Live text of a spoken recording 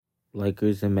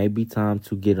Lakers, it may be time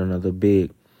to get another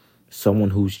big.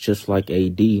 Someone who's just like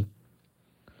AD.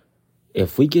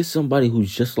 If we get somebody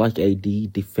who's just like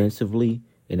AD defensively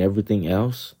and everything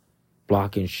else,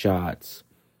 blocking shots,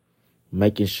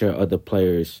 making sure other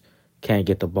players can't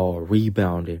get the ball,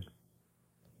 rebounding,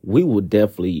 we will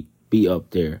definitely be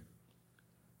up there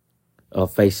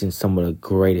facing some of the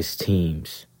greatest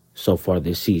teams so far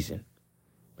this season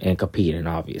and competing,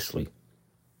 obviously.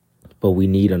 But we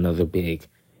need another big.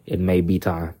 It may be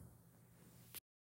time.